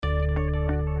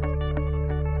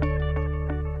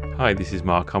Hi, this is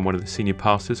Mark. I'm one of the senior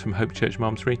pastors from Hope Church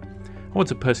Malmesbury. I want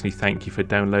to personally thank you for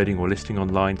downloading or listening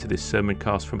online to this sermon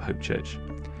cast from Hope Church.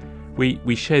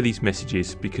 We share these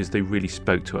messages because they really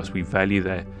spoke to us. We value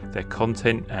their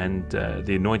content and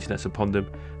the anointing that's upon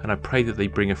them, and I pray that they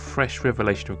bring a fresh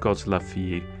revelation of God's love for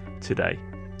you today.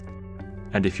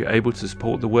 And if you're able to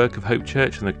support the work of Hope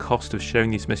Church and the cost of sharing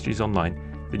these messages online,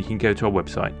 then you can go to our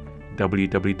website,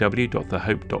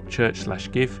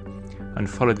 www.thehope.church/give, and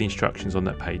follow the instructions on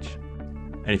that page.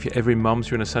 And if you're ever in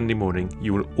Malmesbury on a Sunday morning,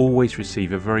 you will always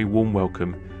receive a very warm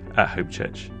welcome at Hope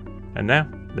Church. And now,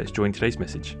 let's join today's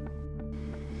message.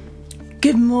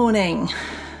 Good morning.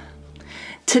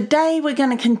 Today we're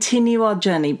going to continue our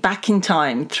journey back in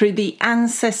time through the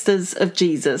ancestors of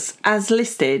Jesus as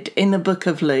listed in the book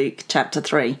of Luke chapter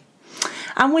 3.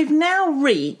 And we've now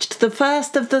reached the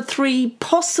first of the three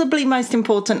possibly most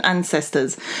important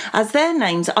ancestors, as their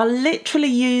names are literally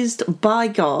used by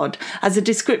God as a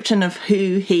description of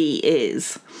who he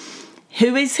is.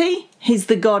 Who is he? He's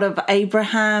the God of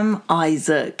Abraham,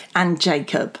 Isaac, and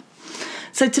Jacob.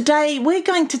 So today we're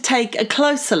going to take a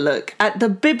closer look at the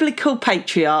biblical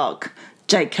patriarch,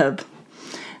 Jacob.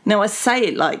 Now I say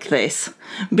it like this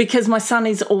because my son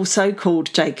is also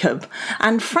called Jacob,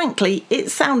 and frankly it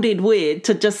sounded weird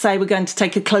to just say we're going to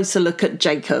take a closer look at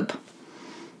Jacob.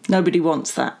 Nobody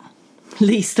wants that,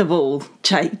 least of all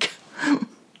Jake.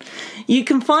 You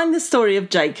can find the story of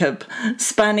Jacob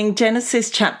spanning Genesis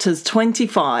chapters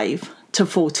 25 to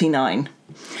 49.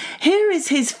 Here is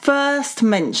his first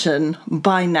mention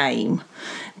by name.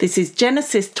 This is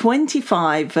Genesis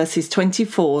 25 verses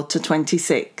 24 to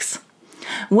 26.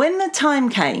 When the time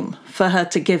came for her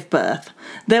to give birth,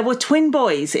 there were twin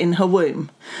boys in her womb.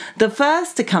 The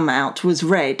first to come out was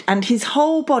red, and his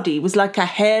whole body was like a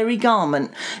hairy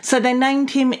garment, so they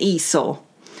named him Esau.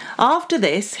 After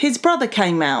this, his brother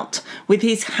came out, with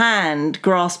his hand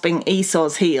grasping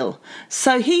Esau's heel,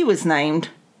 so he was named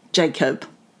Jacob.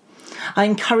 I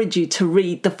encourage you to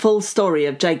read the full story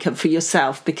of Jacob for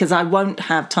yourself because I won't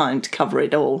have time to cover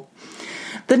it all.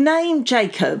 The name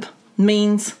Jacob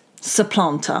means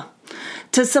supplanter.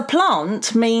 To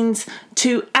supplant means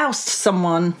to oust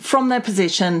someone from their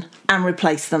position and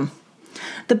replace them.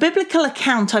 The biblical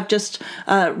account I've just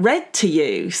read to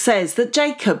you says that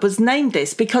Jacob was named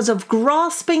this because of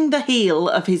grasping the heel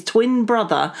of his twin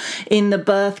brother in the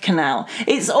birth canal.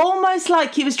 It's almost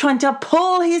like he was trying to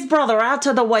pull his brother out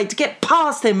of the way to get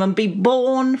past him and be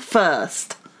born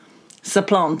first.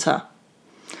 Supplanter.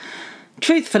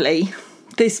 Truthfully,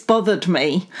 this bothered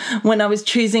me when I was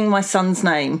choosing my son's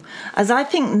name, as I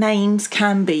think names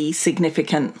can be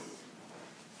significant.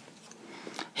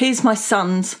 Here's my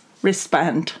son's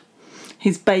wristband,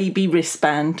 his baby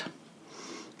wristband.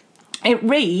 It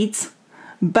reads,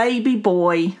 Baby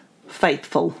Boy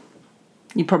Faithful.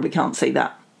 You probably can't see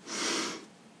that.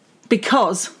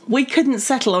 Because we couldn't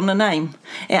settle on a name.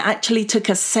 It actually took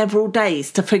us several days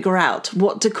to figure out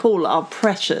what to call our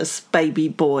precious baby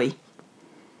boy.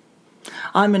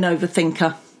 I'm an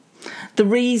overthinker. The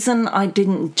reason I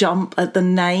didn't jump at the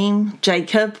name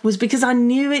Jacob was because I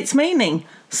knew its meaning,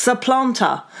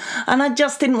 supplanter, and I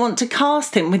just didn't want to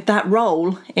cast him with that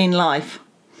role in life.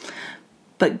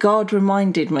 But God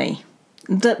reminded me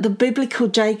that the biblical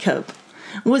Jacob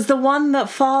was the one that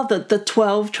fathered the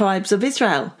 12 tribes of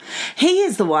Israel. He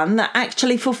is the one that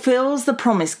actually fulfills the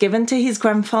promise given to his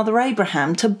grandfather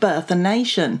Abraham to birth a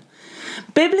nation.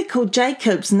 Biblical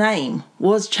Jacob's name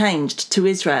was changed to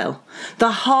Israel.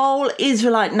 The whole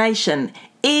Israelite nation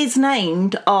is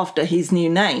named after his new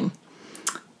name.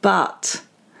 But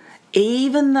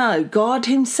even though God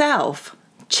himself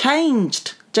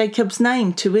changed Jacob's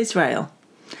name to Israel,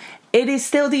 it is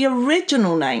still the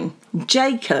original name,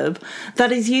 Jacob,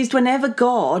 that is used whenever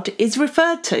God is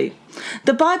referred to.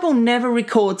 The Bible never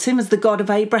records him as the God of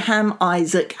Abraham,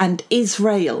 Isaac, and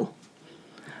Israel.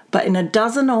 But in a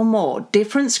dozen or more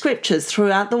different scriptures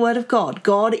throughout the Word of God,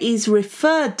 God is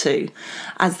referred to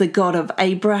as the God of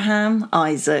Abraham,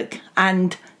 Isaac,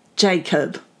 and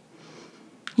Jacob.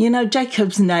 You know,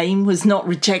 Jacob's name was not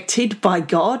rejected by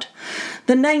God.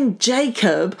 The name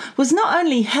Jacob was not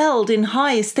only held in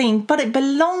high esteem, but it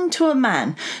belonged to a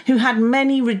man who had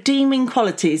many redeeming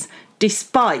qualities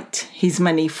despite his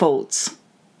many faults.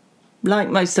 Like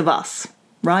most of us,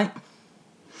 right?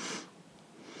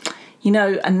 You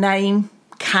know, a name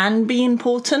can be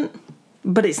important,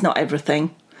 but it's not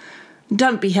everything.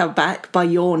 Don't be held back by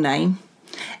your name.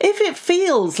 If it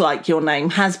feels like your name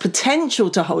has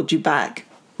potential to hold you back,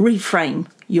 reframe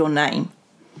your name.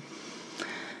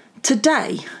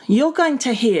 Today, you're going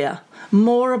to hear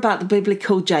more about the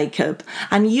biblical Jacob,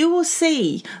 and you will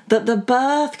see that the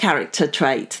birth character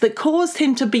trait that caused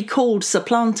him to be called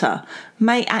supplanter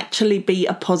may actually be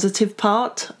a positive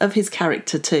part of his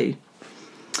character too.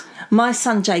 My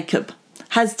son Jacob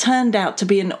has turned out to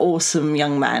be an awesome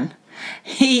young man.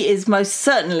 He is most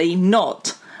certainly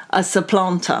not a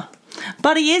supplanter,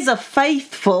 but he is a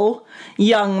faithful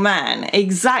young man,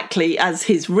 exactly as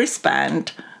his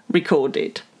wristband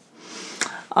recorded.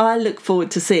 I look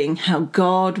forward to seeing how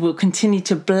God will continue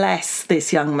to bless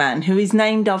this young man who is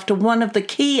named after one of the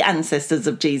key ancestors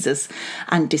of Jesus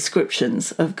and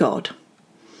descriptions of God.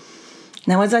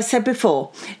 Now, as I said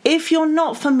before, if you're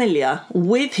not familiar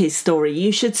with his story,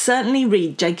 you should certainly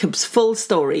read Jacob's full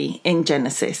story in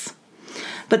Genesis.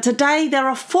 But today there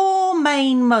are 4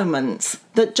 main moments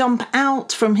that jump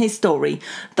out from his story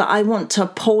that I want to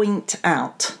point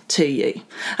out to you.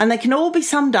 And they can all be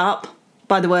summed up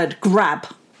by the word grab.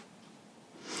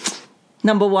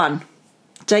 Number 1,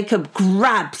 Jacob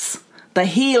grabs the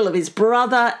heel of his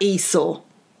brother Esau.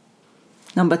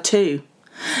 Number 2,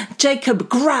 Jacob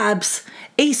grabs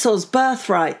Esau's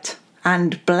birthright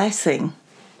and blessing.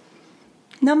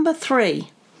 Number 3,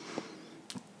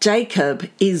 Jacob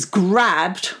is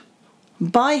grabbed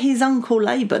by his uncle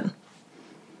Laban.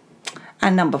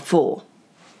 And number 4,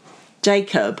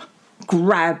 Jacob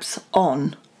grabs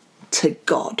on to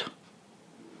God.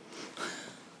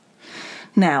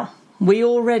 Now, we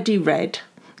already read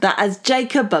that as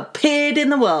Jacob appeared in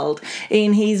the world,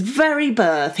 in his very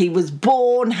birth, he was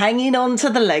born hanging on to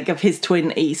the leg of his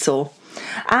twin Esau.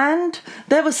 And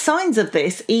there were signs of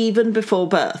this even before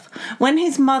birth. When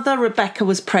his mother Rebekah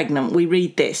was pregnant, we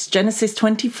read this, Genesis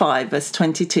 25, verse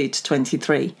 22 to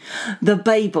 23. The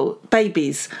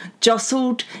babies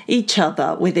jostled each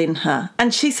other within her,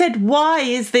 and she said, "Why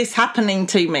is this happening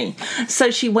to me?"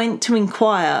 So she went to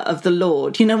inquire of the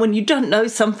Lord. You know, when you don't know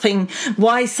something,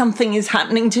 why something is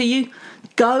happening to you,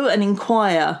 go and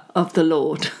inquire of the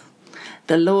Lord.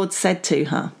 The Lord said to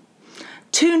her,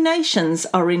 "2 nations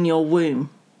are in your womb,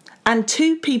 and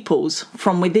 2 peoples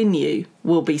from within you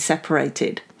will be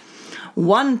separated.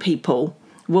 One people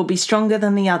will be stronger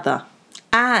than the other,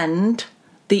 and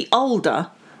the older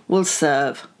will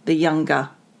serve the younger."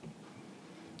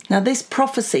 Now, this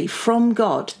prophecy from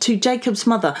God to Jacob's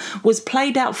mother was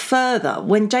played out further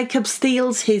when Jacob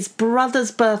steals his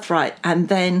brother's birthright and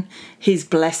then his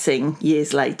blessing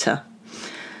years later.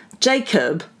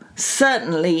 Jacob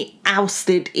certainly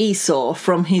ousted Esau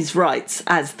from his rights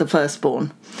as the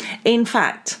firstborn. In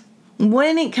fact,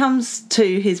 when it comes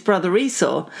to his brother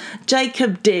Esau,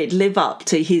 Jacob did live up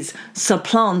to his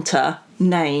supplanter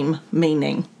name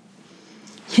meaning.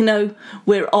 You know,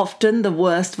 we're often the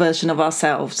worst version of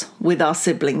ourselves with our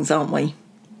siblings, aren't we?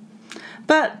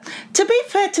 But to be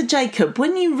fair to Jacob,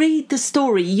 when you read the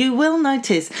story, you will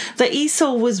notice that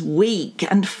Esau was weak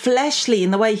and fleshly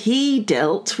in the way he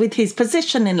dealt with his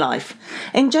position in life.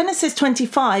 In Genesis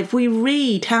 25, we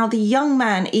read how the young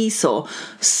man Esau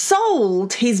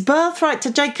sold his birthright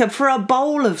to Jacob for a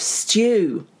bowl of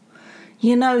stew.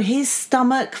 You know, his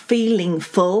stomach feeling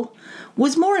full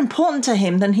was more important to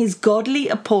him than his godly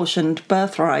apportioned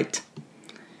birthright.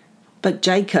 But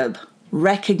Jacob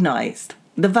recognized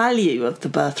the value of the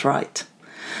birthright.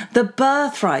 The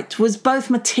birthright was both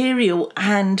material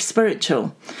and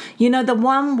spiritual. You know, the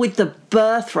one with the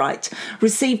birthright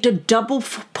received a double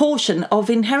portion of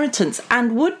inheritance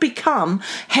and would become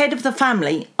head of the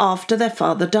family after their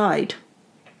father died.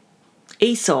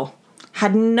 Esau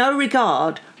had no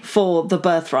regard for the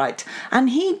birthright, and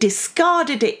he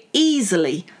discarded it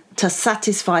easily to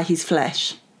satisfy his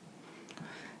flesh.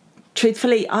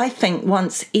 Truthfully, I think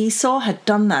once Esau had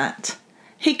done that,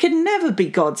 he could never be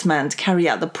God's man to carry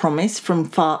out the promise from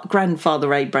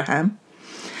grandfather Abraham.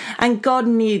 And God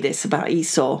knew this about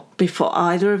Esau before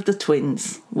either of the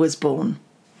twins was born.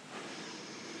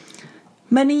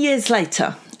 Many years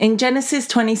later, in Genesis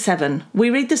 27, we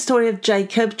read the story of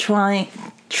Jacob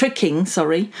tricking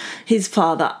his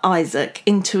father Isaac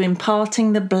into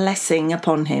imparting the blessing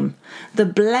upon him, the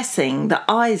blessing that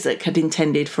Isaac had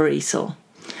intended for Esau.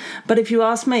 But if you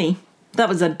ask me, that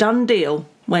was a done deal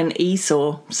when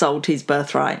Esau sold his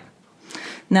birthright.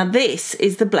 Now this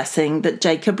is the blessing that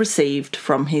Jacob received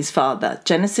from his father.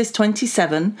 Genesis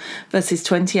 27, verses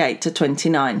 28 to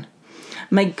 29.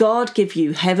 May God give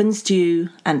you heaven's dew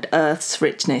and earth's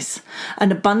richness,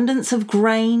 an abundance of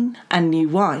grain and new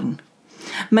wine.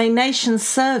 May nations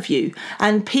serve you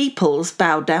and peoples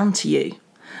bow down to you.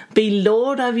 Be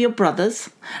Lord over your brothers,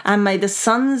 and may the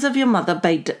sons of your mother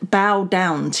bow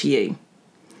down to you.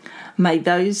 May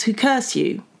those who curse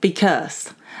you be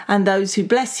cursed, and those who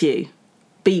bless you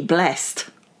be blessed.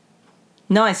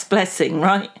 Nice blessing,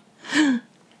 right?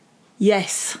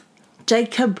 Yes,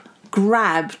 Jacob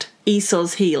grabbed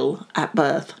Esau's heel at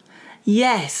birth.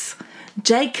 Yes,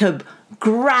 Jacob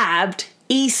grabbed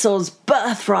Esau's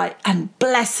birthright and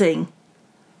blessing.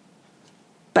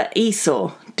 But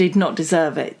Esau did not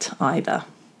deserve it either.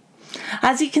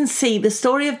 As you can see, the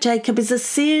story of Jacob is a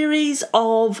series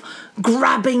of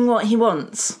grabbing what he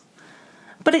wants.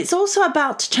 But it's also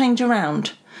about to change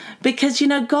around. Because,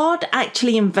 God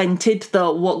actually invented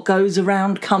the what goes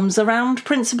around comes around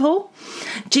principle.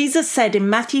 Jesus said in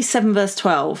Matthew 7 verse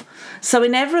 12, "So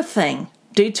in everything,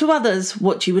 do to others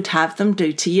what you would have them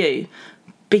do to you."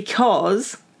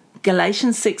 Because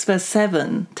Galatians 6 verse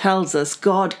 7 tells us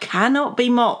God cannot be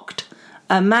mocked.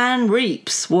 A man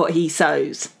reaps what he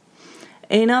sows.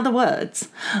 In other words,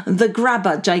 the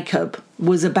grabber Jacob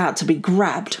was about to be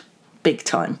grabbed big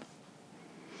time.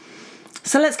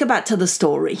 So let's go back to the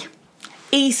story.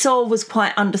 Esau was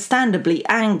quite understandably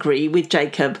angry with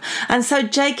Jacob, and so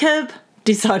Jacob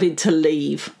decided to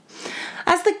leave.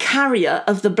 As the carrier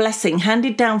of the blessing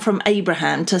handed down from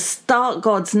Abraham to start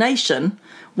God's nation,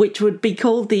 which would be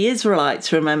called the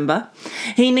Israelites, remember,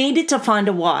 he needed to find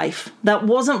a wife that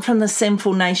wasn't from the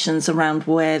sinful nations around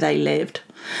where they lived.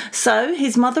 So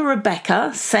his mother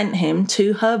Rebekah sent him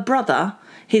to her brother,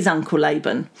 his uncle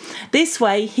Laban. This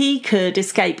way he could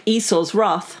escape Esau's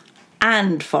wrath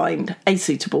and find a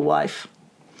suitable wife.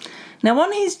 Now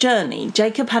on his journey,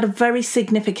 Jacob had a very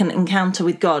significant encounter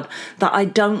with God that I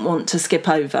don't want to skip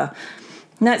over.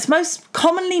 Now it's most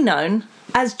commonly known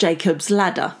as Jacob's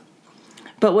ladder.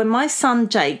 But when my son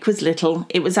Jake was little,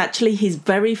 it was actually his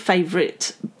very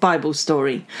favourite Bible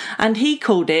story, and he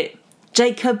called it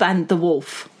Jacob and the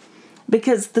Wolf,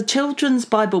 because the children's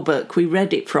Bible book we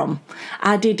read it from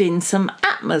added in some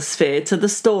atmosphere to the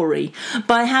story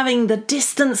by having the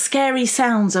distant scary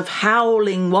sounds of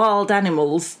howling wild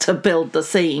animals to build the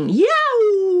scene.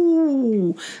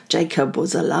 Yow! Jacob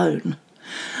was alone.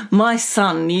 My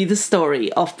son knew the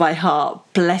story off by heart.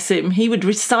 Bless him, he would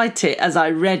recite it as I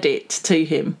read it to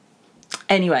him.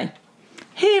 Anyway,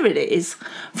 here it is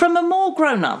from a more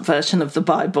grown-up version of the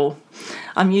Bible.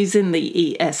 I'm using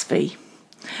the ESV.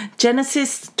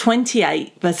 Genesis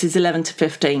 28 verses 11 to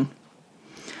 15.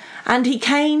 And he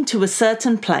came to a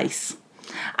certain place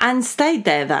and stayed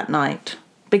there that night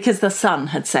because the sun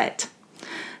had set.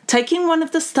 Taking one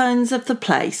of the stones of the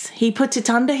place, he put it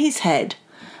under his head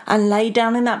and lay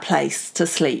down in that place to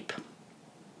sleep.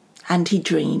 And he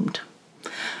dreamed.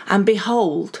 And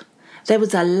behold, there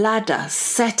was a ladder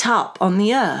set up on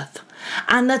the earth,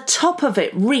 and the top of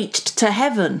it reached to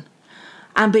heaven.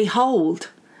 And behold,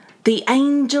 the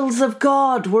angels of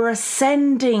God were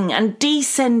ascending and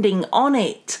descending on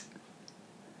it.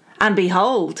 And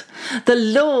behold, the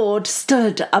Lord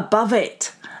stood above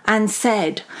it and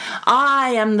said, I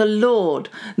am the Lord,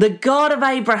 the God of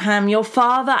Abraham your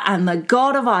father and the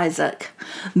God of Isaac.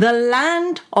 The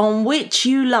land on which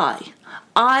you lie,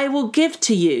 I will give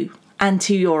to you and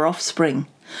to your offspring.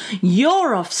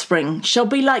 Your offspring shall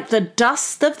be like the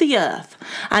dust of the earth,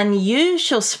 and you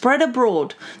shall spread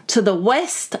abroad to the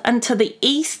west and to the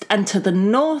east and to the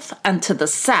north and to the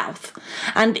south.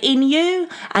 And in you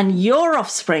and your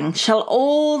offspring shall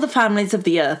all the families of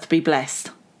the earth be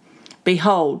blessed.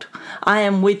 Behold, I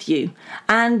am with you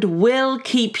and will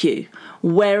keep you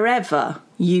wherever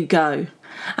you go,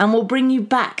 and will bring you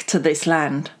back to this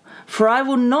land. For I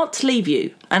will not leave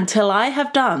you until I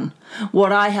have done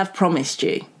what I have promised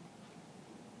you.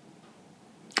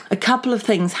 A couple of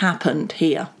things happened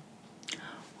here.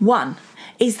 One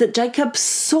is that Jacob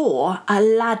saw a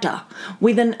ladder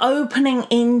with an opening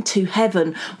into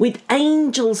heaven, with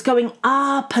angels going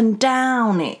up and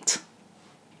down it.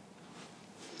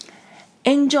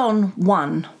 In John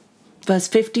 1, verse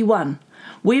 51,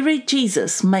 we read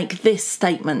Jesus make this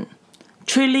statement.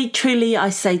 Truly, truly, I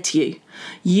say to you,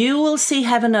 you will see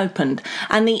heaven opened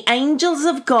and the angels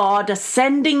of God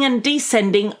ascending and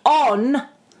descending on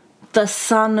the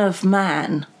Son of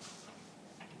Man.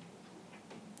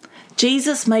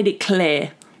 Jesus made it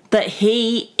clear that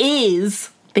he is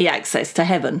the access to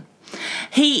heaven.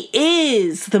 He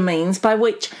is the means by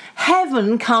which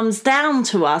heaven comes down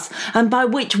to us and by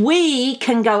which we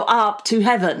can go up to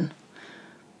heaven.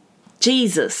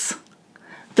 Jesus,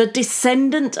 the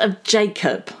descendant of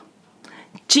Jacob,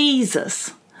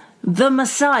 Jesus, the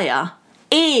Messiah,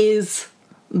 is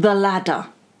the ladder.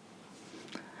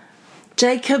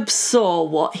 Jacob saw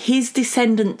what his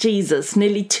descendant Jesus,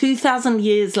 nearly 2,000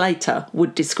 years later,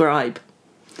 would describe.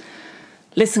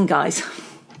 Listen, guys,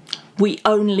 we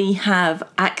only have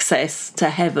access to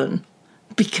heaven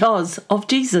because of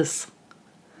Jesus.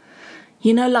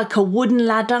 Like a wooden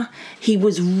ladder, he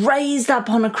was raised up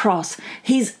on a cross,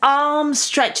 his arms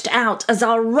stretched out as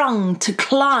our rung to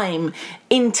climb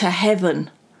into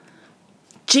heaven.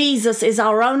 Jesus is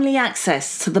our only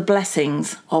access to the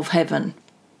blessings of heaven.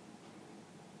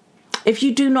 If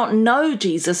you do not know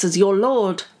Jesus as your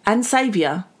Lord and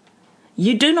Saviour,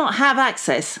 you do not have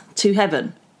access to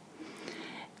heaven.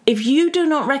 If you do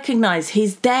not recognise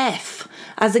his death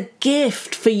as a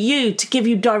gift for you to give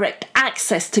you direct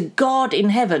access to God in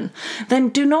heaven, then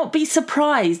do not be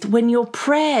surprised when your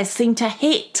prayers seem to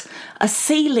hit a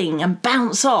ceiling and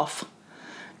bounce off.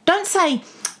 Don't say,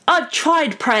 "I've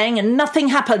tried praying and nothing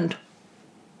happened."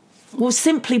 Well,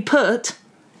 simply put,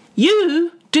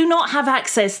 you do not have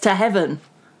access to heaven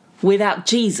without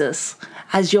Jesus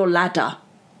as your ladder.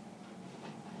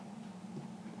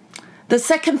 The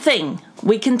second thing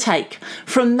we can take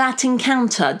from that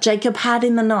encounter Jacob had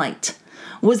in the night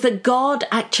was that God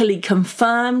actually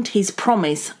confirmed his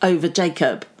promise over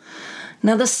Jacob.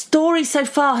 Now, the story so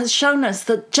far has shown us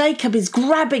that Jacob is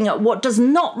grabbing at what does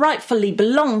not rightfully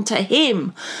belong to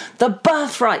him, the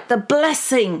birthright, the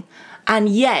blessing, and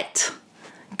yet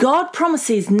God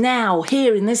promises now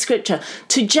here in this scripture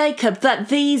to Jacob that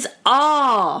these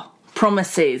are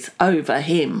promises over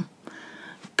him.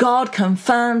 God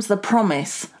confirms the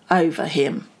promise over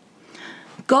him.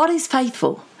 God is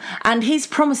faithful and his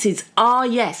promises are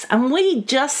yes, and we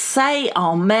just say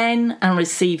amen and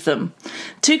receive them.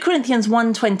 2 Corinthians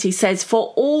 1:20 says,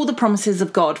 "For all the promises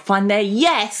of God find their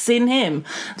yes in him.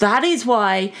 That is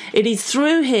why it is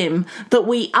through him that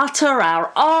we utter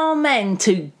our amen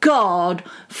to God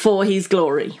for his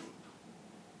glory."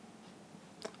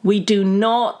 We do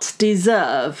not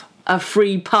deserve a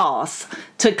free pass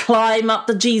to climb up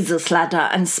the Jesus ladder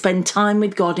and spend time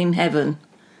with God in heaven.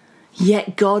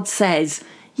 Yet God says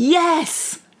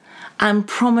yes and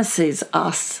promises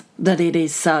us that it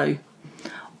is so.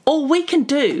 All we can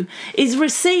do is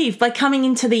receive by coming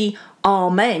into the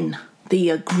amen, the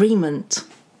agreement.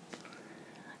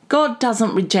 God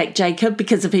doesn't reject Jacob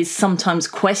because of his sometimes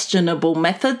questionable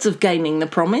methods of gaining the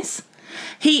promise.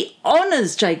 He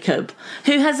honours Jacob,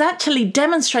 who has actually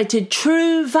demonstrated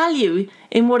true value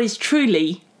in what is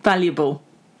truly valuable.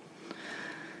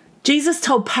 Jesus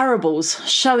told parables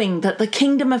showing that the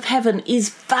kingdom of heaven is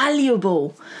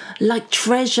valuable, like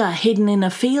treasure hidden in a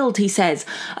field, he says.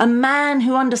 A man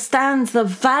who understands the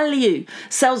value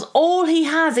sells all he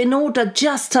has in order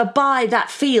just to buy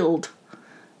that field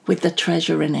with the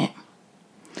treasure in it.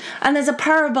 And there's a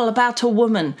parable about a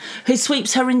woman who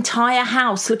sweeps her entire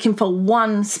house looking for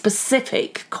one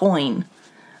specific coin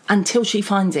until she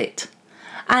finds it.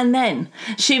 And then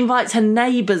she invites her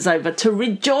neighbours over to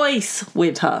rejoice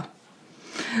with her.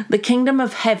 The kingdom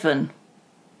of heaven,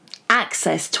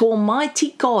 access to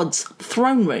Almighty God's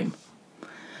throne room,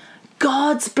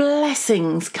 God's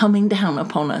blessings coming down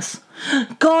upon us,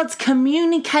 God's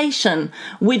communication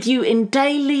with you in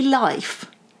daily life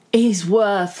is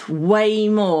worth way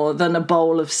more than a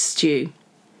bowl of stew.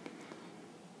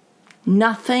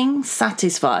 Nothing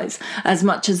satisfies as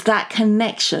much as that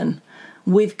connection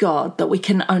with God that we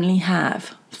can only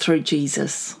have through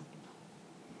Jesus.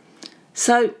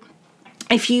 So,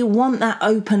 if you want that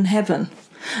open heaven,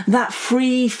 that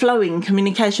free-flowing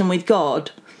communication with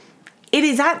God, it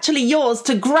is actually yours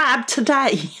to grab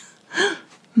today.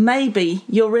 Maybe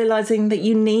you're realising that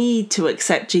you need to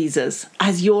accept Jesus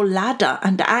as your ladder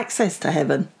and access to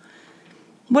heaven.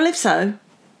 Well, if so,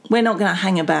 we're not going to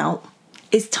hang about.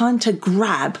 It's time to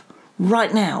grab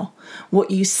right now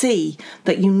what you see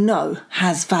that you know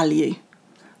has value.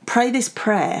 Pray this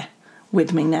prayer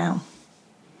with me now.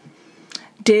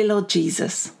 Dear Lord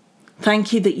Jesus,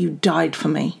 thank you that you died for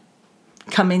me.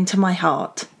 Come into my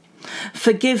heart.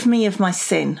 Forgive me of my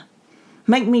sin.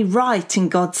 Make me right in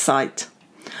God's sight.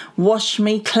 Wash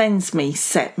me, cleanse me,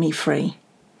 set me free.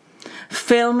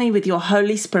 Fill me with your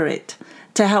Holy Spirit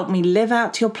to help me live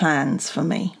out your plans for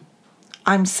me.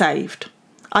 I'm saved.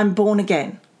 I'm born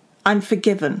again. I'm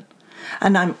forgiven.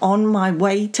 And I'm on my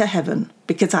way to heaven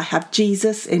because I have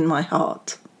Jesus in my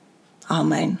heart.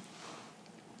 Amen.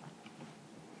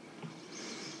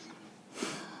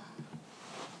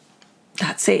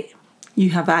 That's it.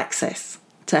 You have access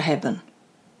to heaven.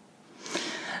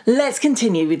 Let's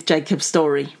continue with Jacob's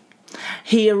story.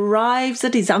 He arrives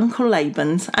at his uncle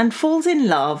Laban's and falls in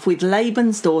love with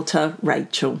Laban's daughter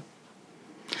Rachel.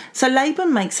 So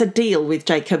Laban makes a deal with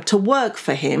Jacob to work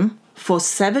for him for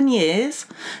 7 years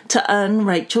to earn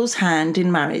Rachel's hand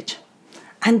in marriage.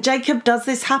 And Jacob does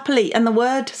this happily, and the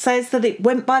word says that it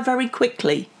went by very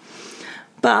quickly.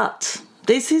 But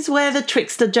this is where the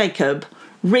trickster Jacob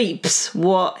reaps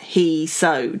what he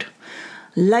sowed.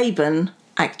 Laban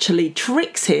actually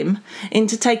tricks him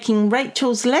into taking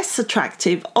Rachel's less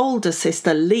attractive older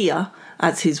sister Leah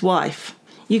as his wife.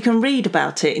 You can read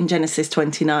about it in Genesis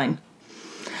 29.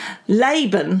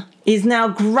 Laban is now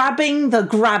grabbing the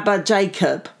grabber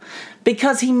Jacob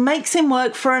because he makes him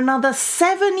work for another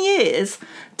 7 years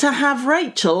to have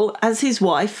Rachel as his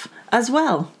wife as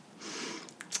well.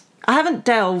 I haven't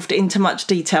delved into much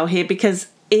detail here because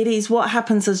it is what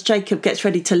happens as Jacob gets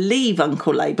ready to leave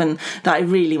Uncle Laban that I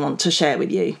really want to share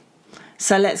with you.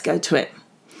 So let's go to it.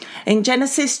 In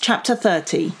Genesis chapter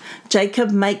 30, Jacob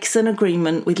makes an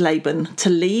agreement with Laban to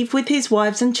leave with his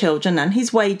wives and children, and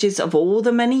his wages of all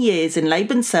the many years in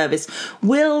Laban's service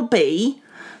will be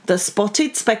the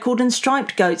spotted, speckled and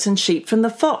striped goats and sheep from the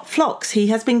flocks he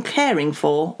has been caring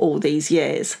for all these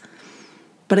years.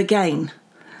 But again,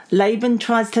 Laban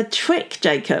tries to trick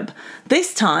Jacob.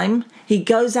 This time, he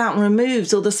goes out and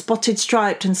removes all the spotted,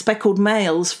 striped and speckled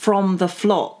males from the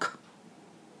flock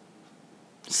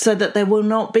so that there will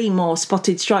not be more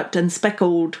spotted, striped and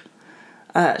speckled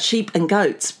sheep and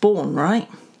goats born, right?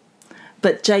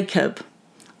 But Jacob,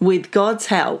 with God's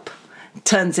help,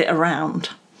 turns it around.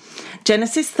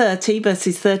 Genesis 30,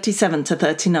 verses 37 to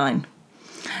 39.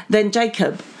 Then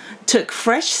Jacob took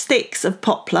fresh sticks of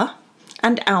poplar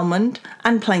and almond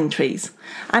and plane trees,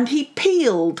 and he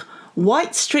peeled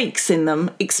white streaks in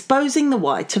them, exposing the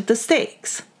white of the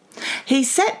sticks. He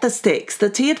set the sticks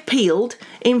that he had peeled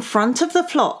in front of the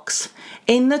flocks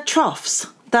in the troughs,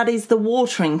 that is, the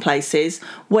watering places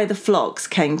where the flocks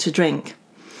came to drink.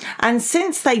 And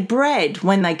since they bred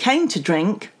when they came to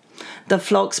drink, the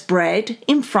flocks bred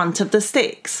in front of the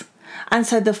sticks. And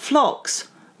so the flocks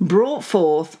brought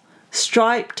forth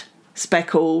striped,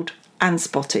 speckled, and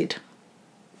spotted.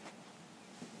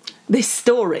 This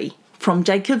story from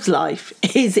Jacob's life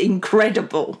is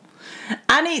incredible.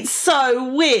 And it's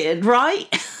so weird, right?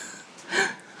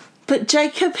 But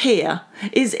Jacob here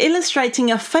is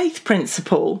illustrating a faith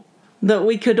principle that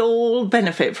we could all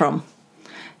benefit from.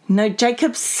 You know,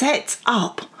 Jacob sets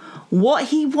up what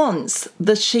he wants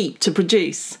the sheep to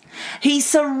produce. He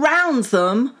surrounds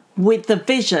them with the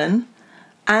vision,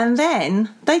 and then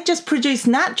they just produce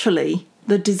naturally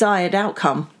the desired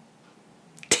outcome.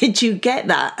 Did you get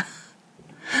that?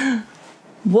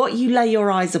 What you lay your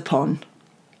eyes upon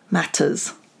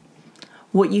matters.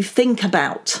 What you think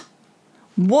about,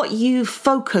 what you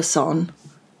focus on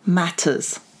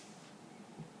matters.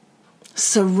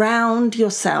 Surround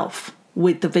yourself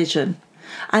with the vision,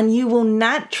 and you will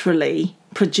naturally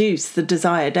produce the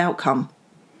desired outcome.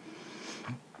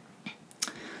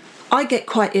 I get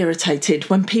quite irritated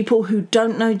when people who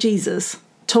don't know Jesus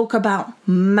talk about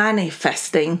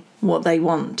manifesting what they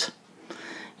want.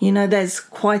 You know, there's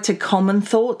quite a common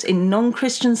thought in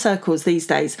non-Christian circles these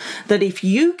days that if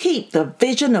you keep the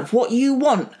vision of what you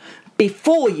want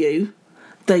before you,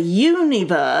 the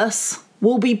universe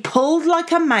will be pulled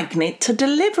like a magnet to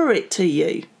deliver it to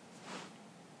you.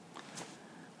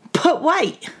 But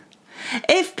wait,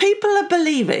 if people are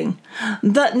believing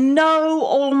that no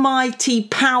almighty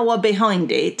power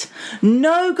behind it,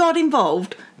 no God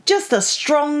involved, just a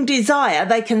strong desire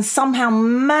they can somehow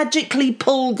magically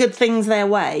pull good things their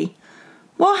way,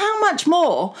 well, how much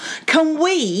more can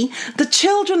we, the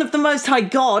children of the Most High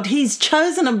God, his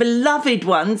chosen and beloved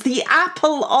ones, the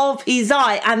apple of his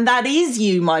eye, and that is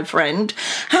you, my friend,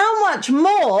 how much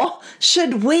more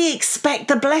should we expect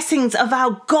the blessings of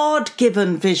our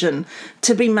God-given vision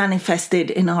to be manifested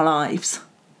in our lives?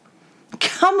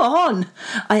 Come on,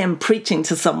 I am preaching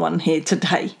to someone here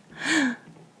today.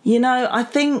 You know, I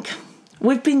think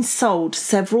we've been sold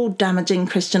several damaging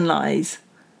Christian lies,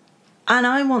 and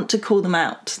I want to call them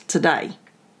out today.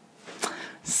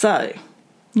 So,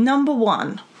 number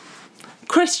one,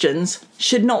 Christians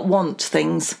should not want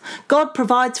things. God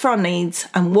provides for our needs,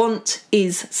 and want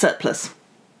is surplus.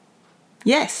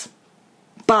 Yes,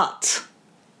 but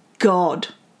God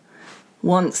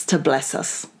wants to bless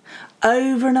us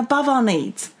over and above our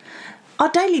needs. Our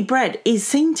daily bread is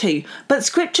seen to, but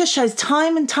Scripture shows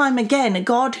time and time again a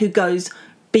God who goes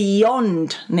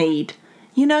beyond need.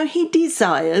 You know, he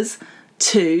desires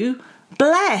to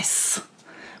bless.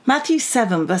 Matthew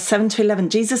 7, verse 7 to 11,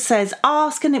 Jesus says,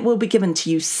 "Ask and it will be given to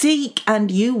you. Seek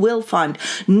and you will find.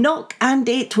 Knock and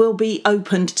it will be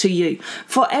opened to you.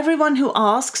 For everyone who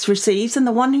asks receives, and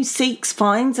the one who seeks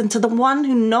finds, and to the one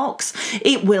who knocks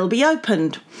it will be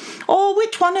opened. Or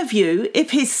which one of you,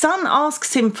 if his son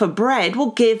asks him for bread,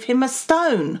 will give him a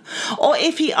stone? Or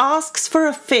if he asks for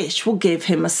a fish, will give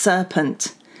him a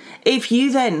serpent? If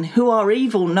you then, who are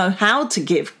evil, know how to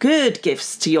give good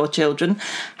gifts to your children,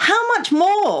 how much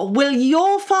more will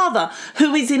your Father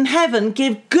who is in heaven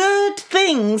give good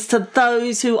things to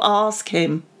those who ask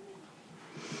him?"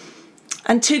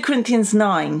 And 2 Corinthians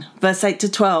 9, verse 8 to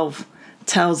 12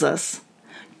 tells us,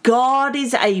 God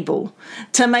is able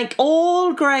to make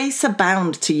all grace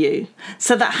abound to you,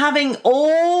 so that having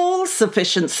all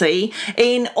sufficiency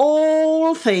in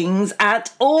all things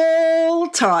at all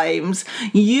times,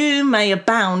 you may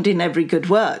abound in every good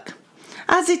work.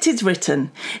 As it is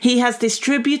written, he has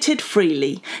distributed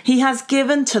freely, he has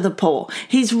given to the poor,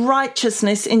 his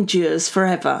righteousness endures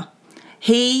forever.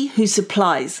 He who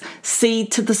supplies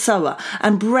seed to the sower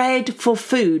and bread for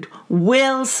food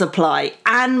will supply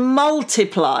and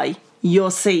multiply your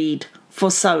seed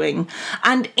for sowing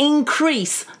and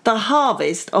increase the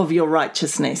harvest of your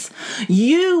righteousness.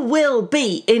 You will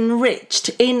be enriched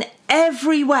in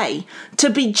every way to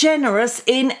be generous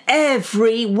in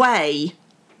every way,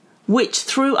 which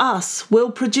through us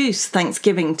will produce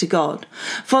thanksgiving to God.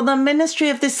 For the ministry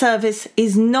of this service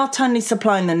is not only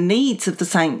supplying the needs of the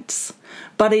saints,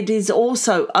 but it is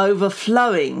also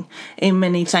overflowing in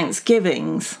many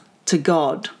thanksgivings to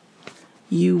God.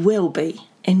 You will be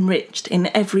enriched in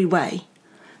every way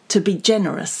to be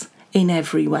generous in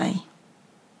every way.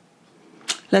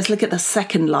 Let's look at the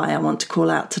second lie I want to call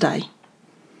out today.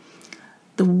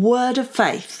 The word of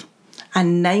faith,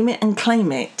 and name it and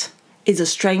claim it, is a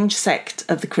strange sect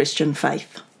of the Christian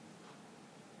faith.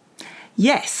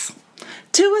 Yes,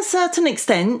 to a certain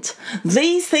extent,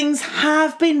 these things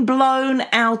have been blown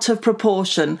out of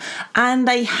proportion and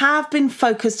they have been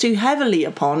focused too heavily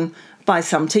upon by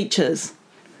some teachers.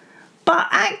 But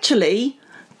actually,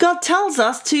 God tells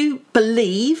us to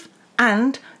believe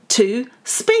and to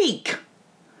speak.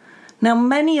 Now,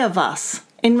 many of us,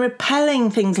 in repelling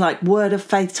things like word of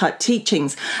faith type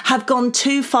teachings, have gone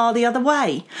too far the other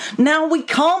way. Now we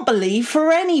can't believe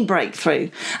for any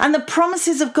breakthrough, and the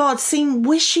promises of God seem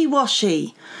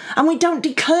wishy-washy, and we don't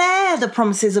declare the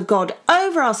promises of God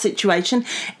over our situation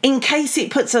in case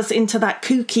it puts us into that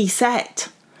kooky set.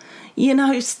 You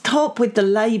know, stop with the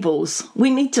labels. We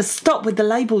need to stop with the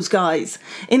labels, guys.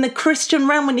 In the Christian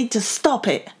realm, we need to stop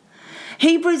it.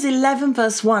 Hebrews 11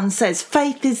 verse 1 says,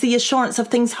 faith is the assurance of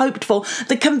things hoped for,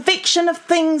 the conviction of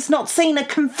things not seen, a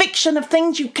conviction of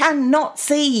things you cannot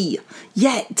see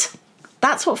yet.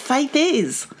 That's what faith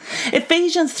is.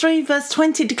 Ephesians 3 verse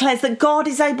 20 declares that God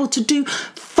is able to do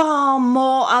far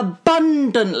more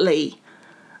abundantly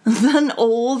than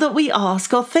all that we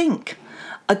ask or think,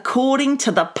 according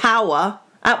to the power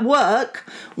at work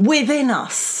within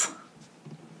us.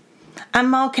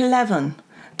 And Mark 11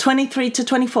 23 to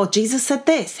 24, Jesus said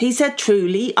this. He said,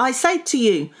 truly, I say to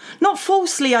you, not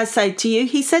falsely I say to you.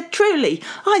 He said, truly,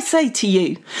 I say to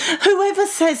you, whoever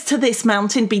says to this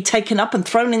mountain, be taken up and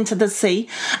thrown into the sea,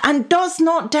 and does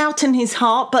not doubt in his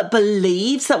heart, but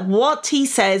believes that what he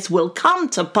says will come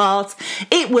to pass,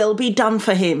 it will be done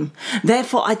for him.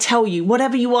 Therefore, I tell you,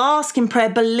 whatever you ask in prayer,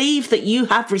 believe that you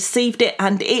have received it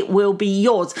and it will be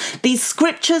yours. These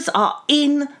scriptures are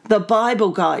in the Bible,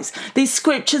 guys. These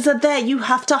scriptures are there. You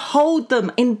have to hold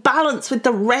them in balance with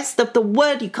the rest of the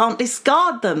word. You can't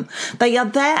discard them. They are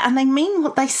there and they mean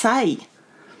what they say.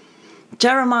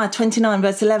 Jeremiah 29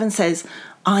 verse 11 says,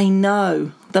 I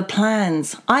know the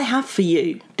plans I have for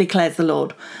you, declares the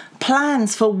Lord.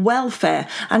 Plans for welfare.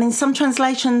 And in some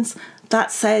translations that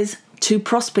says to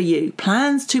prosper you.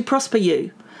 Plans to prosper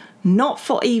you, not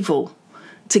for evil,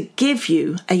 to give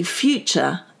you a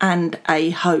future and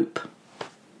a hope.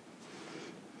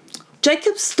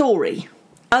 Jacob's story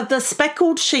of the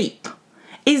speckled sheep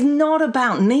is not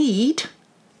about need,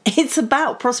 it's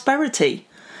about prosperity.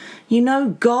 You know,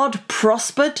 God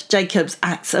prospered Jacob's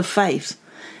acts of faith.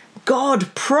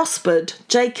 God prospered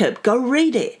Jacob. Go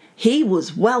read it. He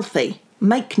was wealthy.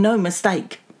 Make no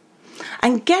mistake.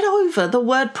 And get over the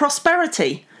word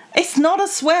prosperity. It's not a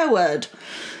swear word.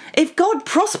 If God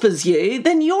prospers you,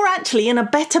 then you're actually in a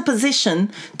better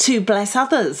position to bless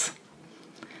others.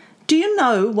 Do you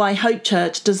know why Hope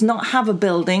Church does not have a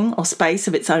building or space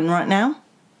of its own right now?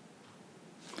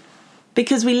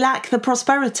 Because we lack the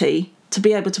prosperity to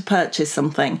be able to purchase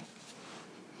something.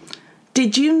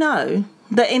 Did you know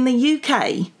that in the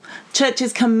UK,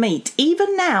 churches can meet?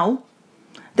 Even now,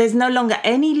 there's no longer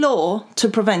any law to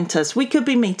prevent us. We could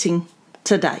be meeting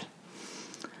today.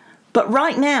 But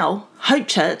right now, Hope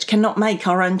Church cannot make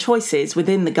our own choices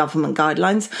within the government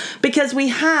guidelines because we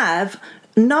have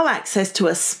no access to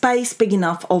a space big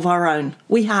enough of our own.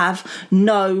 We have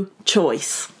no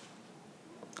choice.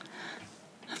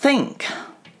 Think,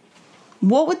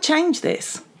 what would change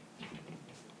this?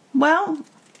 Well,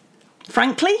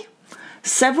 frankly,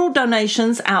 several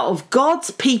donations out of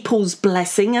God's people's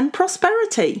blessing and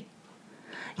prosperity.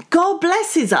 God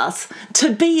blesses us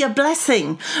to be a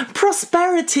blessing.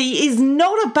 Prosperity is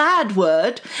not a bad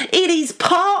word. It is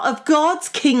part of God's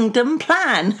kingdom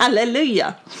plan.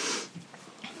 Hallelujah.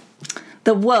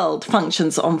 The world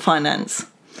functions on finance.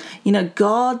 You know,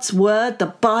 God's word, the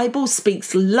Bible,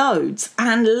 speaks loads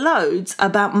and loads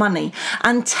about money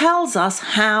and tells us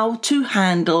how to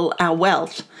handle our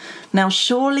wealth. Now,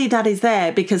 surely that is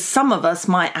there because some of us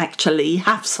might actually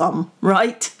have some,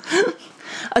 right?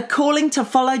 A calling to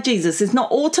follow Jesus is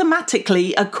not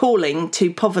automatically a calling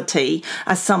to poverty,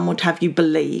 as some would have you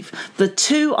believe. The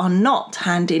two are not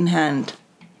hand in hand.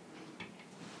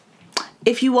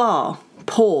 If you are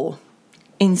poor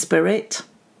in spirit,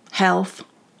 health,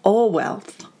 or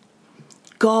wealth,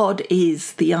 God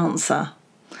is the answer.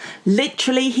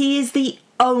 Literally, he is the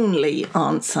only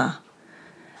answer.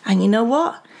 And you know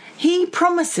what? He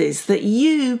promises that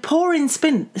you, poor in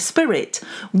spirit,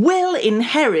 will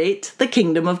inherit the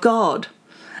kingdom of God.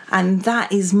 And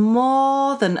that is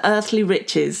more than earthly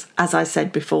riches, as I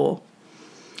said before.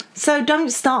 So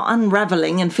don't start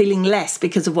unraveling and feeling less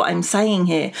because of what I'm saying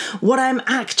here. What I'm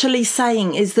actually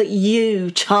saying is that you,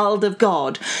 child of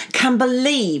God, can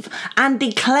believe and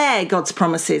declare God's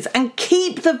promises and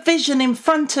keep the vision in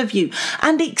front of you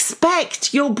and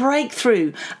expect your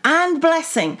breakthrough and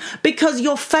blessing because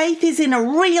your faith is in a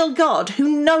real God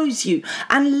who knows you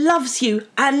and loves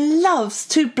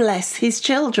to bless his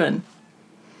children.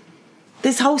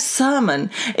 This whole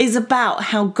sermon is about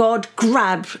how how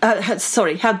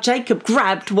Jacob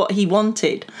grabbed what he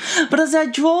wanted. But as I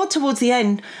draw towards the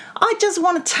end, I just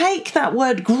want to take that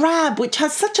word grab, which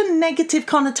has such a negative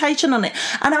connotation on it,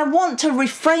 and I want to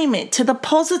reframe it to the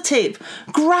positive.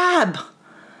 Grab.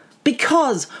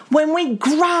 Because when we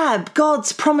grab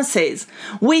God's promises,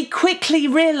 we quickly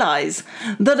realize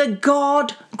that a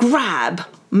God grab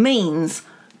means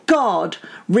God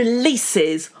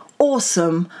releases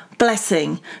awesome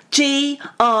blessing. G-R-A-B.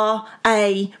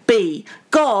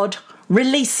 God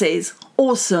releases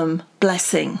awesome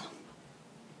blessing.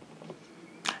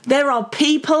 There are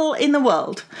people in the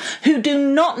world who do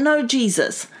not know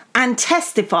Jesus and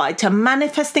testify to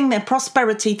manifesting their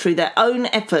prosperity through their own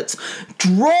efforts,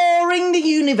 drawing the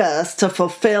universe to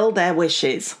fulfill their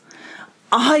wishes.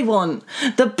 I want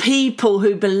the people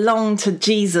who belong to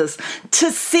Jesus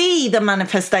to see the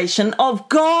manifestation of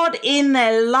God in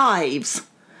their lives,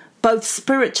 both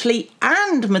spiritually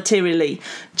and materially,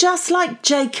 just like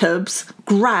Jacob's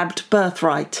grabbed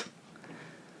birthright.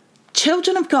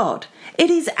 Children of God, it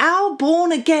is our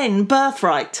born-again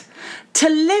birthright to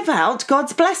live out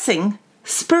God's blessing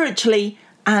spiritually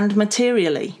and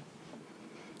materially.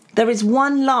 There is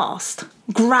one last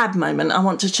grab moment I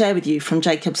want to share with you from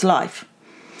Jacob's life.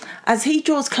 As he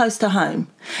draws close to home,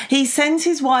 he sends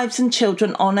his wives and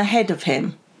children on ahead of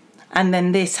him. And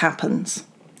then this happens.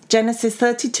 Genesis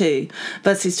 32,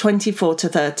 verses 24 to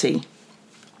 30.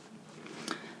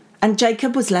 And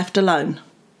Jacob was left alone,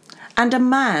 and a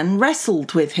man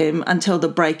wrestled with him until the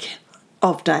break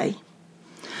of day.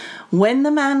 When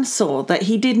the man saw that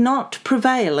he did not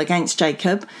prevail against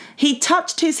Jacob, he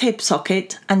touched his hip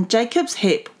socket, and Jacob's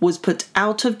hip was put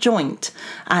out of joint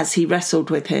as he wrestled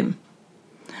with him.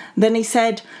 Then he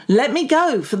said, "Let me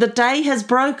go, for the day has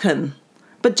broken."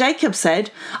 But Jacob said,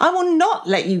 "I will not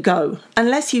let you go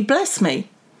unless you bless me."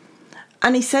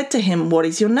 And he said to him, "What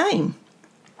is your name?"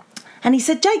 And he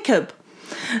said, "Jacob."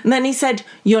 And then he said,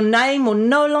 "Your name will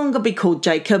no longer be called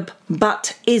Jacob,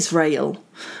 but Israel.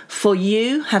 For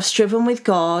you have striven with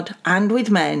God and with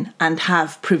men and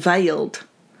have prevailed."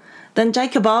 Then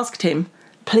Jacob asked him,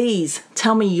 "Please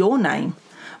tell me your name."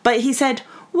 But he said,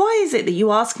 "Why is it that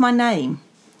you ask my name?"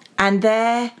 And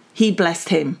there he blessed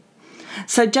him.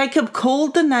 So Jacob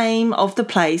called the name of the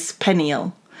place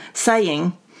Peniel,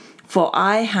 saying, "For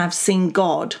I have seen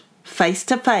God face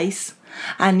to face,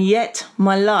 and yet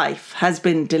my life has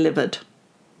been delivered."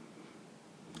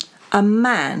 A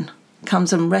man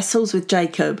comes and wrestles with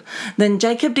Jacob. Then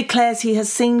Jacob declares he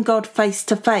has seen God face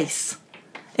to face.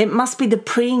 It must be the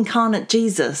pre-incarnate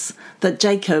Jesus that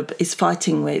Jacob is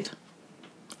fighting with.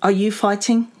 Are you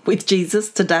fighting with Jesus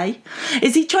today?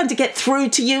 Is he trying to get through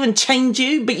to you and change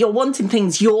you, but you're wanting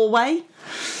things your way?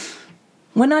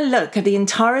 When I look at the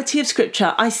entirety of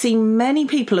Scripture, I see many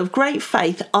people of great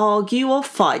faith argue or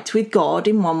fight with God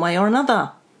in one way or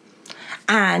another.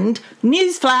 And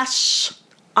newsflash,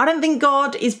 I don't think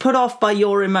God is put off by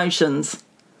your emotions.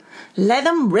 Let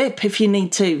them rip if you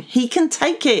need to. He can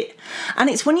take it. And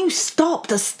it's when you stop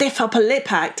the stiff upper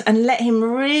lip act and let him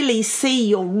really see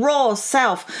your raw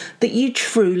self that you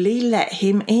truly let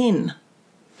him in.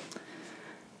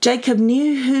 Jacob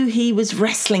knew who he was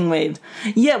wrestling with.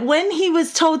 Yet when he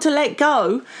was told to let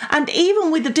go, and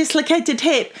even with a dislocated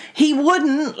hip, he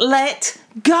wouldn't let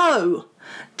go.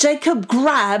 Jacob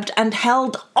grabbed and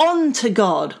held on to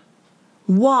God.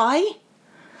 Why?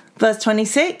 Verse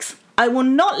 26, I will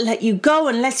not let you go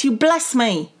unless you bless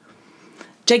me.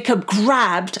 Jacob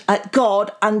grabbed at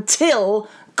God until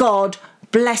God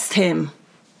blessed him.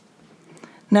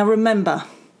 Now remember,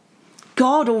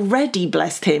 God already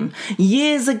blessed him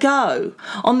years ago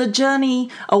on the journey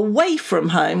away from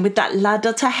home with that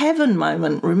ladder to heaven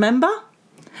moment, remember?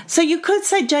 So you could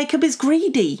say Jacob is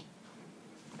greedy,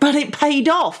 but it paid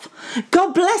off.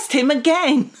 God blessed him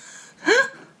again.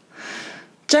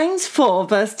 James 4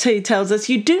 verse 2 tells us,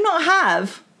 you do not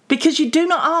have because you do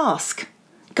not ask.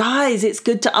 Guys, it's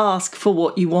good to ask for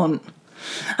what you want.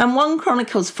 And 1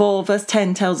 Chronicles 4 verse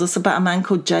 10 tells us about a man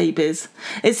called Jabez.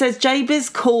 It says, Jabez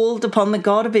called upon the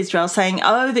God of Israel, saying,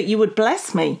 oh, that you would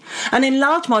bless me and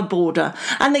enlarge my border,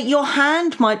 and that your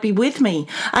hand might be with me,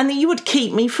 and that you would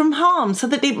keep me from harm, so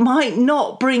that it might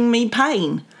not bring me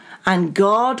pain. And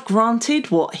God granted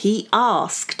what he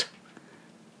asked.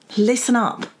 Listen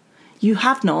up. You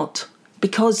have not,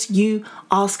 because you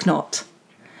ask not.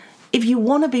 If you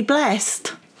want to be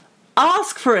blessed,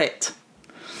 ask for it.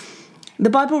 The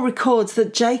Bible records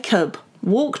that Jacob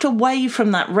walked away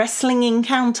from that wrestling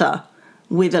encounter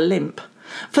with a limp.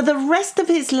 For the rest of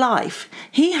his life,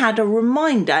 he had a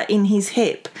reminder in his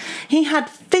hip. He had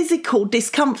physical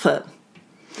discomfort.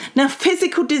 Now,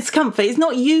 physical discomfort is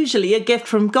not usually a gift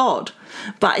from God,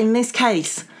 but in this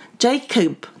case,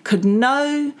 Jacob could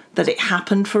know that it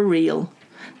happened for real.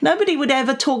 Nobody would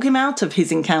ever talk him out of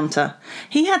his encounter.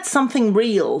 He had something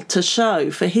real to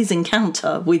show for his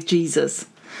encounter with Jesus.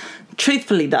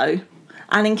 Truthfully, though,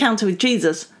 an encounter with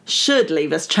Jesus should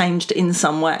leave us changed in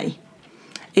some way.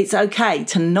 It's okay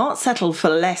to not settle for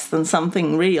less than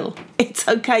something real. It's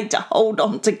okay to hold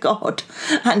on to God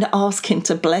and ask him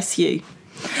to bless you.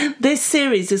 This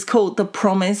series is called The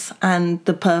Promise and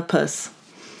the Purpose.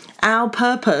 Our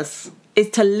purpose is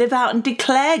to live out and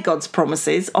declare God's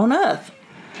promises on earth.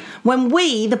 When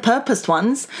we, the purposed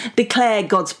ones, declare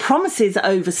God's promises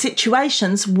over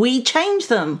situations, we change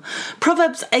them.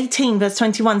 Proverbs 18 verse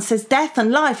 21 says, death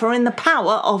and life are in the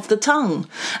power of the tongue.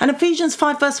 And Ephesians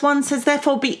 5 verse 1 says,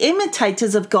 therefore be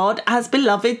imitators of God as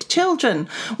beloved children.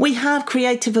 We have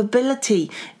creative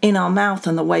ability in our mouth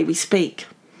and the way we speak.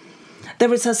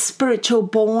 There is a spiritual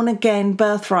born-again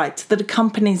birthright that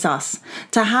accompanies us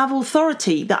to have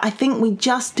authority that I think we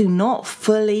just do not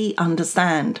fully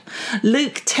understand.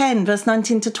 Luke 10 verse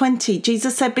 19 to 20,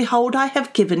 Jesus said, behold, I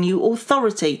have given you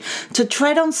authority to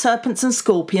tread on serpents and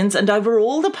scorpions and over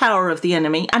all the power of the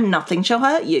enemy, and nothing shall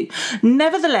hurt you.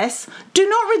 Nevertheless, do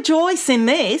not rejoice in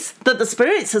this, that the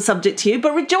spirits are subject to you,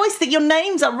 but rejoice that your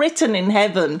names are written in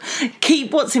heaven. Keep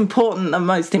what's important the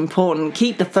most important.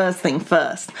 Keep the first thing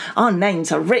first. Our names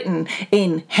are written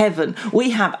in heaven.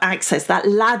 We have access. That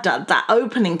ladder, that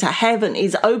opening to heaven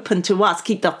is open to us.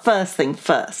 Keep the first thing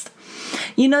first.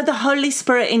 You know, the Holy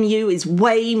Spirit in you is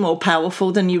way more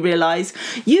powerful than you realize.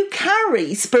 You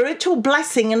carry spiritual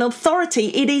blessing and authority.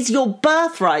 It is your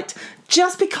birthright.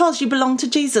 Just because you belong to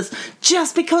Jesus,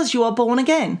 just because you are born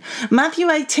again. Matthew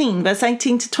 18 verse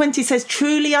 18 to 20 says,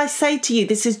 truly I say to you,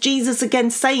 this is Jesus again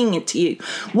saying it to you,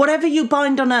 whatever you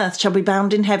bind on earth shall be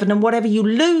bound in heaven, and whatever you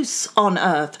loose on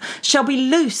earth shall be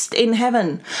loosed in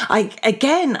heaven.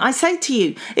 I say to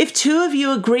you, if two of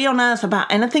you agree on earth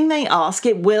about anything they ask,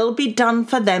 it will be done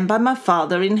for them by my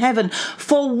Father in heaven.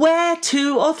 For where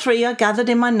 2 or 3 are gathered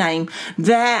in my name,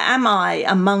 there am I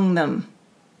among them.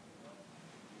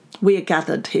 We are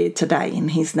gathered here today in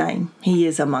his name. He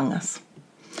is among us.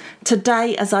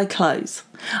 Today, as I close,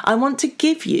 I want to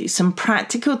give you some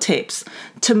practical tips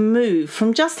to move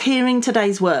from just hearing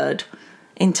today's word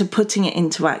into putting it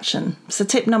into action. So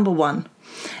tip number 1,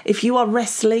 if you are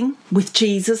wrestling with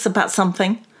Jesus about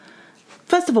something,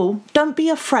 first of all, don't be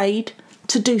afraid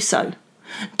to do so.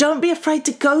 Don't be afraid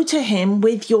to go to him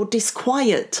with your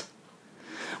disquiet.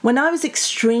 When I was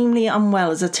extremely unwell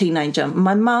as a teenager,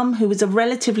 my mum, who was a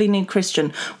relatively new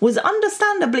Christian, was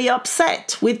understandably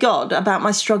upset with God about my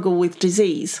struggle with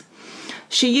disease.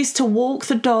 She used to walk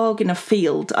the dog in a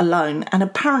field alone, and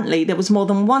apparently there was more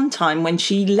than one time when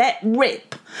she let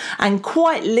rip and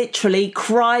quite literally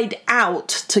cried out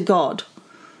to God.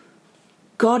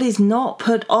 God is not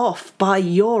put off by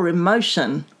your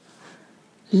emotion.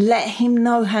 Let him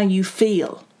know how you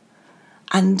feel,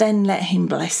 and then let him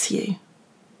bless you.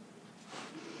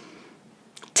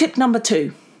 Tip number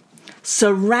 2,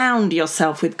 surround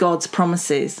yourself with God's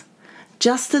promises.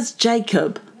 Just as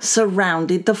Jacob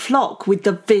surrounded the flock with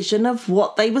the vision of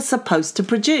what they were supposed to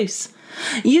produce.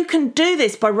 You can do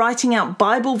this by writing out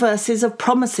Bible verses of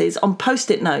promises on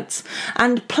post-it notes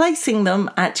and placing them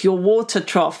at your water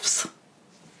troughs.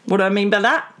 What do I mean by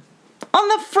that? On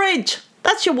the fridge.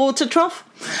 That's your water trough.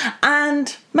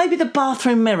 And maybe the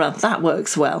bathroom mirror. That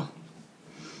works well.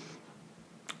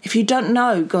 If you don't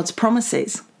know God's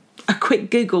promises, a quick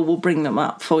Google will bring them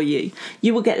up for you.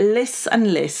 You will get lists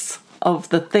and lists of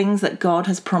the things that God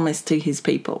has promised to his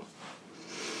people.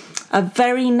 A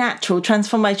very natural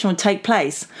transformation will take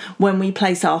place when we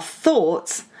place our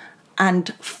thoughts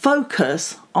and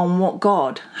focus on what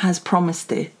God has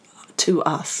promised it to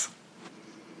us.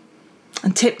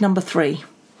 And tip number 3,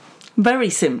 very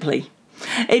simply,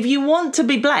 if you want to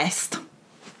be blessed,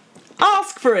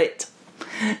 ask for it.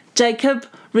 Jacob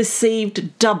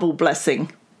received double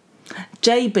blessing.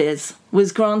 Jabez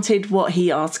was granted what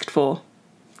he asked for.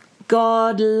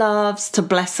 God loves to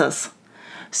bless us.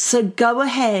 So go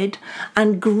ahead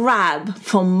and grab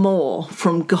for more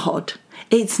from God.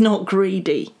 It's not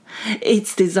greedy.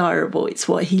 It's desirable. It's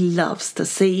what he loves to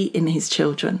see in his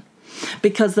children.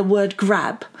 Because the word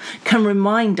grab can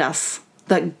remind us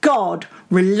that God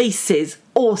releases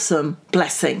awesome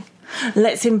blessing.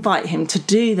 Let's invite him to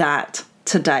do that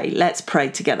today. Let's pray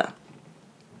together.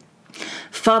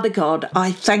 Father God,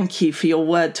 I thank you for your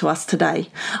word to us today.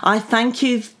 I thank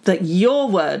you that your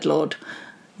word, Lord,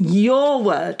 your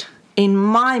word in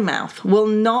my mouth will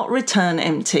not return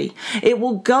empty. It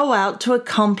will go out to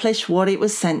accomplish what it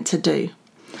was sent to do.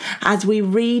 As we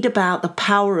read about the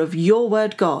power of your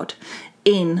word, God,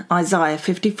 in Isaiah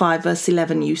 55 verse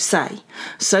 11, you say,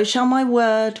 "So shall my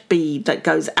word be that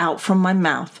goes out from my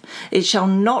mouth. It shall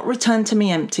not return to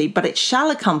me empty, but it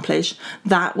shall accomplish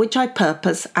that which I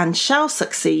purpose and shall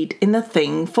succeed in the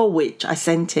thing for which I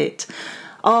sent it."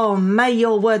 Oh, may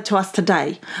your word to us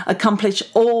today accomplish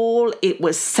all it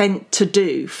was sent to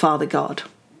do, Father God.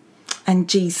 And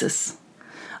Jesus,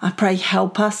 I pray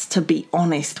help us to be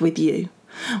honest with you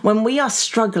when we are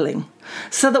struggling,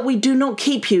 so that we do not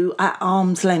keep you at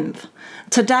arm's length.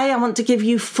 Today I want to give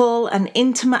you full and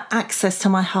intimate access to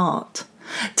my heart.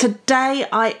 Today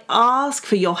I ask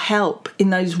for your help in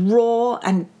those raw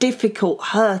and difficult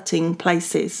hurting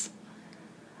places.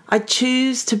 I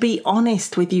choose to be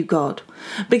honest with you, God,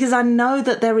 because I know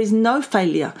that there is no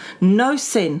failure, no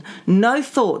sin, no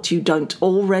thought you don't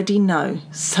already know.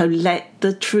 So let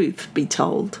the truth be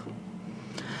told.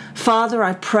 Father,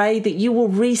 I pray that you will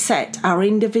reset our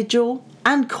individual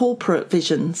and corporate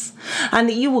visions, and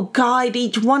that you will guide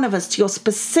each one of us to your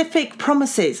specific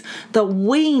promises that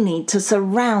we need to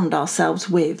surround ourselves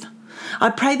with.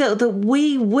 I pray that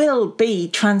we will be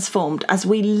transformed as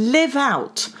we live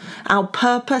out our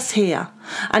purpose here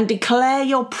and declare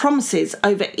your promises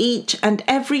over each and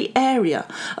every area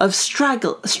of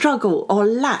struggle or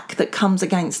lack that comes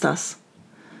against us.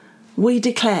 We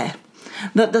declare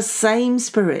that the same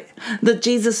Spirit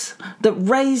that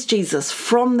raised Jesus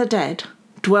from the dead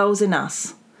dwells in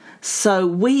us, so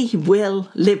we will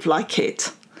live like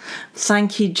it.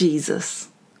 Thank you, Jesus.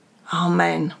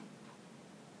 Amen.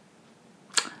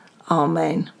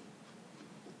 Amen.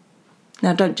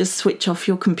 Now don't just switch off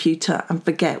your computer and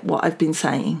forget what I've been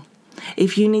saying.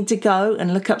 If you need to go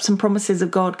and look up some promises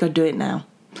of God, go do it now.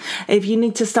 If you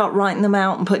need to start writing them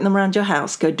out and putting them around your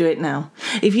house, go do it now.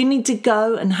 If you need to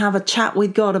go and have a chat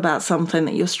with God about something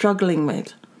that you're struggling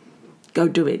with, go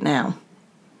do it now.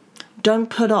 Don't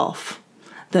put off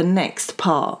the next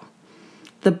part,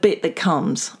 the bit that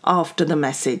comes after the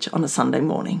message on a Sunday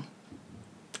morning.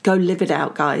 Go live it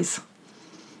out, guys.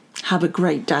 Have a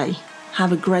great day.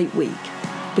 Have a great week,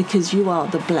 because you are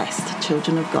the blessed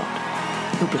children of God.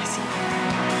 God bless you.